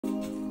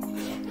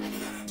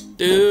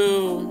do.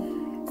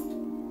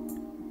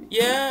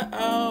 Yeah,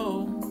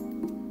 oh,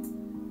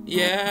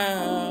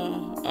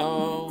 yeah,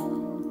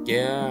 oh,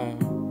 yeah.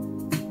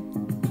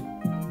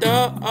 Do,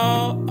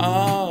 oh,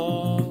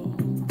 oh,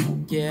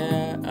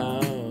 yeah,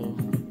 oh,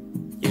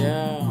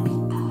 yeah,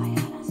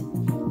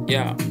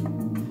 yeah.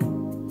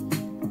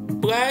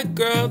 Black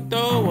girl,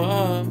 throw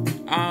up.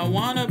 I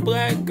want a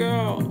black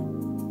girl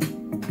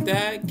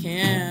that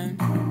can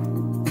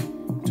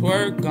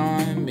twerk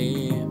on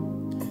me.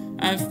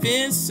 I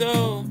feel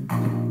so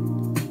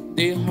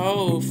the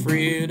whole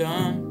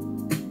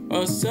freedom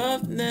of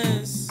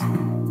softness,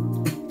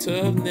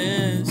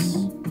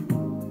 toughness.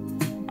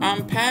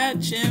 I'm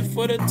patching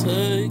for the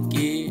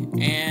turkey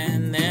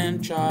and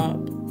then chop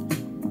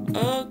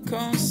a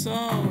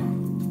console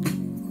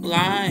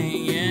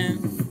lying.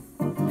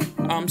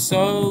 I'm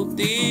so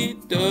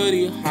deep,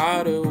 dirty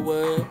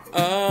Hollywood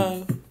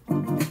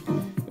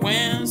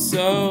when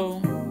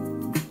so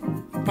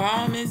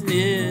promise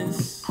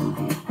this.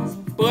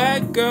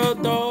 Black girl,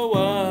 throw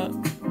up.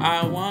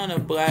 I want a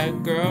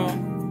black girl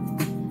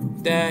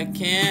that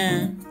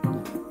can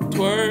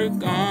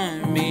twerk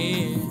on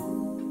me.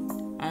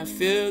 I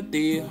feel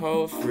the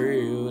whole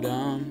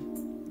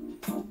freedom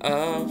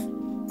of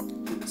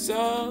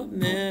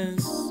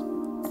softness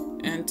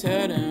and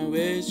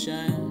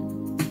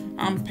television.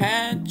 I'm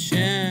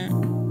patching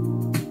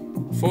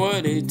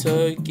for the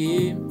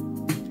turkey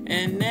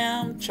and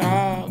them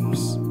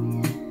chops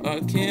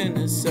akin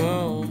to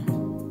soul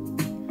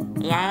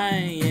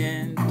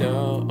lying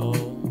dough.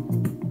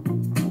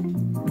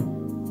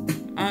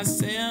 I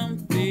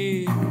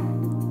simply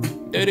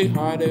dirty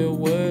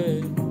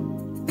Hollywood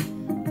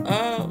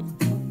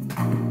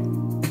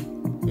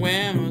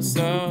when I'm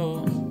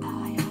so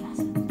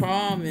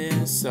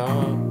promise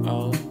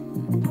so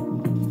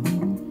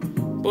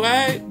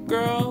black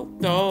girl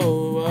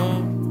throw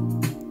up.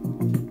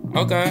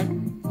 Okay,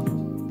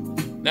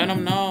 let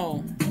them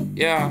know,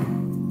 yeah.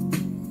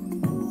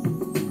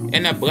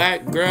 And a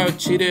black girl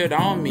cheated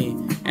on me,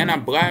 and a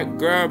black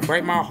girl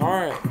break my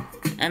heart,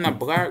 and a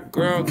black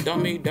girl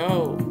dumb me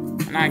though,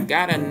 and I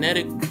gotta let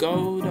it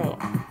go though.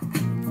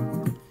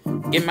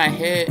 Get my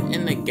head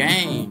in the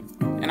game,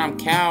 and I'm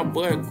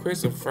Cowboy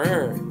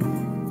Christopher,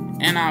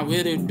 and I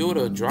really do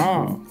the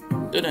draw,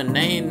 do the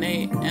nay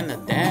and the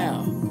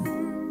dow,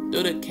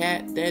 do the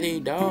cat daddy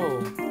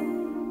dough.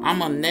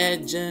 I'm a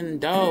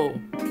legend though,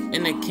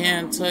 in the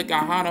Kentucky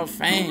Hall of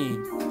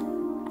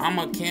Fame. I'm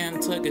a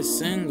Kentucky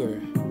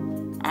singer,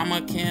 I'm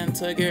a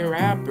Kentucky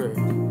rapper,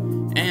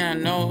 and I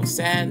know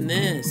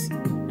sadness,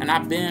 and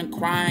I've been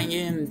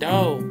crying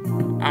though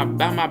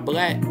about my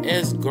black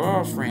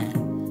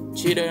ex-girlfriend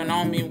cheated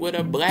on me with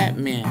a black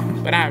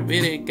man, but I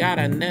really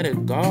gotta let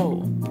it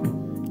go.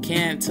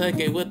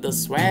 Kentucky with the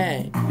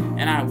swag,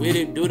 and I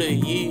really do the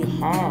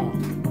yee-haw.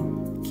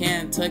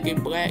 Kentucky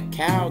black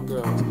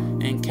cowgirls,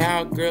 and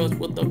cowgirls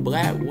with the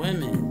black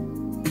women.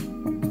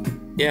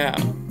 Yeah.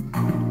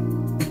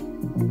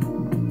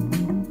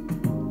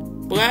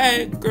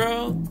 Black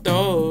girl,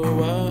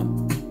 throw up.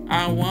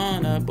 I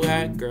want a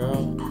black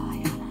girl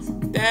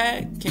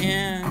that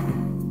can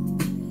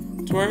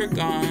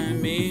twerk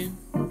on me.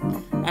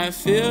 I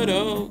feel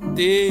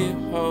the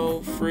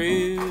whole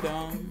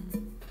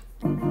freedom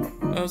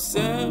of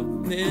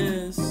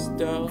softness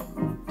though.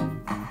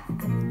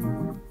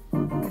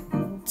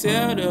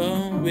 Tell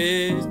the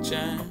witch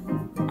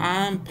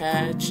I'm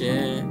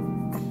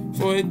patching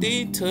for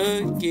the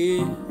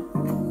turkey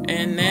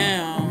and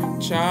now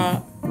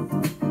chop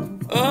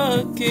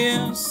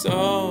again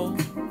so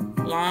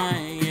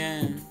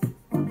lying.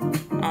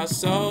 I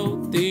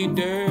sold the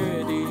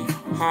dirty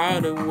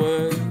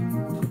Hollywood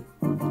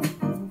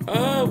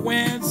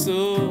went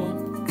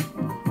to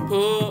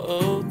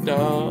pull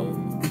dog.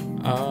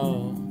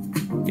 Oh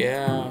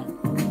yeah,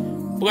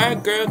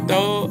 black girl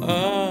throw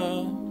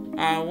up.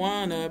 I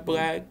want a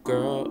black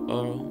girl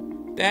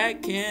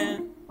that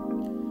can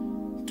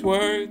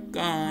twerk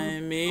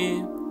on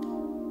me.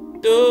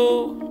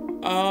 Do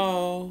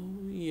oh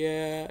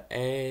yeah,